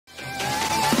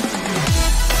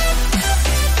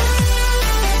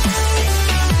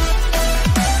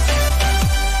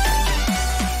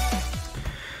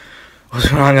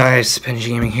going on, guys? Benji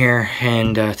Gaming here,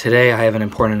 and today I have an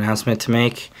important announcement to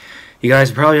make. You guys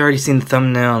have probably already seen the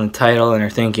thumbnail and the title and are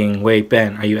thinking, wait,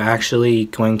 Ben, are you actually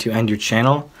going to end your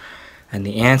channel? And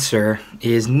the answer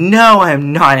is no, I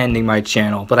am not ending my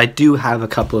channel, but I do have a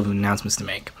couple of announcements to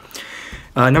make.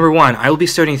 Number one, I will be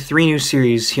starting 3 new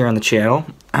series here on the channel.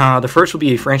 The first will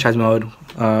be a franchise mode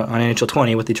on NHL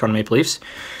 20 with the Toronto Maple Leafs.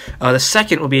 The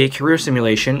second will be a career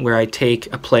simulation where I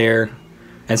take a player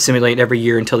and simulate every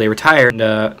year until they retire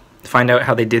and find out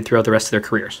how they did throughout the rest of their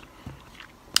careers.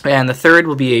 And the third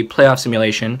will be a playoff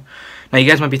simulation. Now you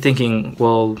guys might be thinking,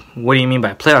 well, what do you mean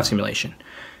by a playoff simulation?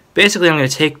 Basically, I'm going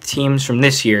to take teams from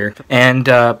this year and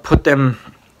put them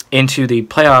into the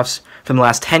playoffs from the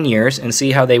last 10 years and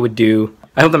see how they would do.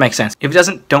 I hope that makes sense. If it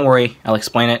doesn't, don't worry, I'll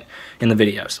explain it in the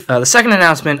videos. The second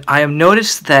announcement, I have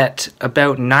noticed that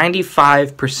about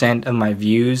 95% of my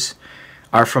views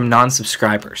are from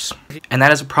non-subscribers. And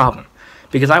that is a problem,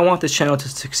 because I want this channel to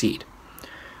succeed.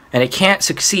 And it can't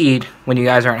succeed when you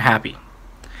guys aren't happy.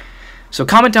 So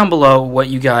comment down below what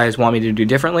you guys want me to do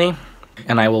differently,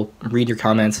 and I will read your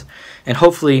comments and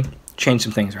hopefully change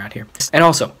some things around here. And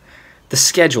also, the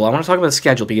schedule. I want to talk about the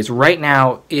schedule because right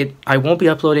now I won't be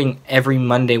uploading every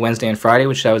Monday, Wednesday, and Friday,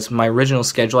 which that was my original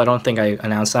schedule. I don't think I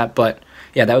announced that, but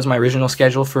yeah, that was my original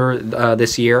schedule for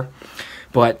this year.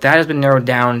 But that has been narrowed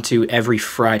down to every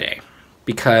Friday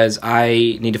because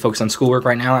I need to focus on schoolwork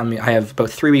right now. I have about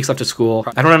 3 weeks left of school.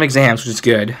 I don't have exams, which is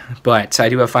good, but I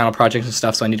do have final projects and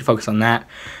stuff, so I need to focus on that.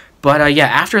 But yeah,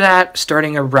 after that,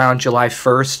 starting around July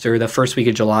 1st or the first week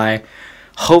of July,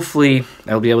 hopefully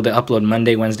I'll be able to upload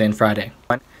Monday, Wednesday, and Friday.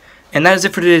 And that is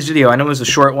it for today's video. I know it was a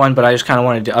short one, but I just kind of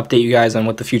wanted to update you guys on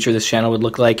what the future of this channel would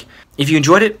look like. If you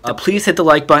enjoyed it, please hit the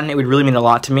like button. It would really mean a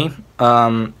lot to me.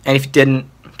 And if you didn't,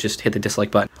 just hit the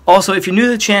dislike button. Also, if you're new to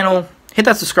the channel, hit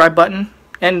that subscribe button.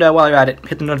 And while you're at it,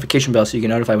 hit the notification bell so you get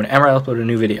notified whenever I upload a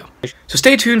new video. So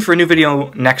stay tuned for a new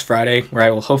video next Friday, where I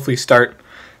will hopefully start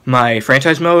my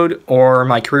franchise mode, or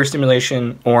my career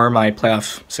simulation, or my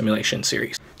playoff simulation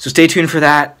series. So stay tuned for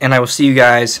that, and I will see you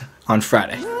guys on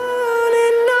Friday.